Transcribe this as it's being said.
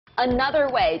Another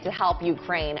way to help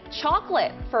Ukraine,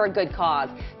 chocolate for a good cause.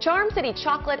 Charm City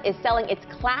Chocolate is selling its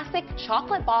classic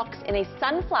chocolate box in a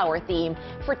sunflower theme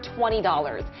for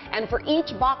 $20. And for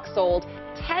each box sold,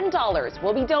 $10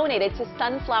 will be donated to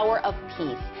Sunflower of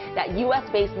Peace. That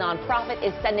U.S.-based nonprofit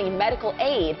is sending medical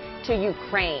aid to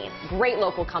Ukraine. Great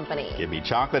local company. Give me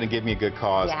chocolate and give me a good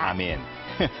cause. Yeah. I'm in.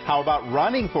 How about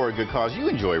running for a good cause? You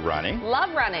enjoy running.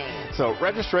 Love running. So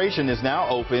registration is now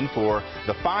open for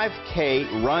the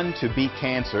 5K Run to Beat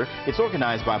Cancer. It's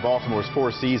organized by Baltimore's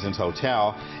Four Seasons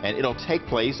Hotel, and it'll take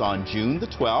place on June the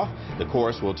 12th. The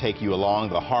course will take you along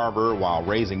the harbor while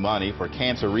raising money for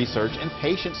cancer research and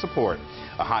patient support.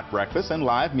 A hot breakfast and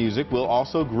live music will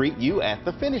also greet you at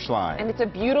the finish line. And it's a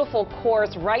beautiful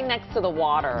course right next to the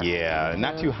water. Yeah,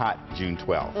 not too hot June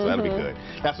 12th, so that'll be good.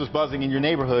 That's what's buzzing in your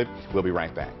neighborhood. We'll be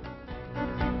right back.